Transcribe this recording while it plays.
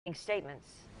Statements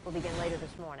will begin later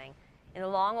this morning. In the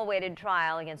long-awaited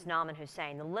trial against Nauman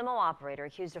Hussein, the limo operator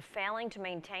accused of failing to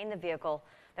maintain the vehicle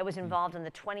that was involved in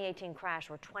the 2018 crash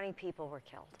where 20 people were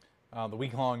killed. The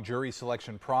week-long jury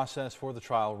selection process for the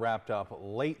trial wrapped up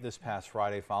late this past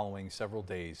Friday following several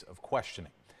days of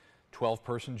questioning.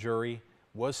 12-person jury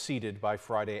was seated by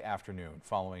Friday afternoon.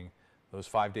 Following those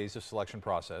 5 days of selection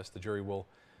process, the jury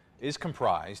is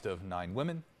comprised of 9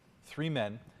 women, 3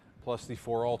 men, plus the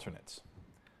 4 alternates.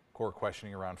 Court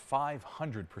questioning around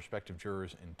 500 prospective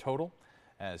jurors in total,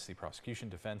 as the prosecution,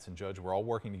 defense, and judge were all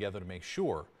working together to make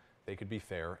sure they could be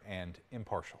fair and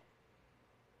impartial.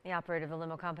 The operator of the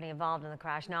limo company involved in the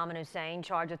crash, Nauman Hussein,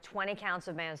 charged with 20 counts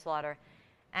of manslaughter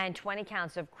and 20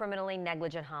 counts of criminally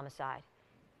negligent homicide.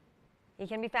 He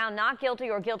can be found not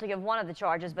guilty or guilty of one of the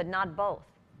charges, but not both.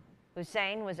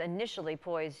 Hussein was initially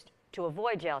poised to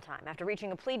avoid jail time after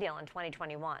reaching a plea deal in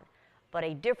 2021. But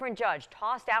a different judge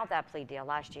tossed out that plea deal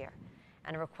last year,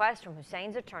 and a request from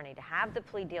Hussein's attorney to have the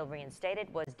plea deal reinstated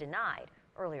was denied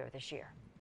earlier this year.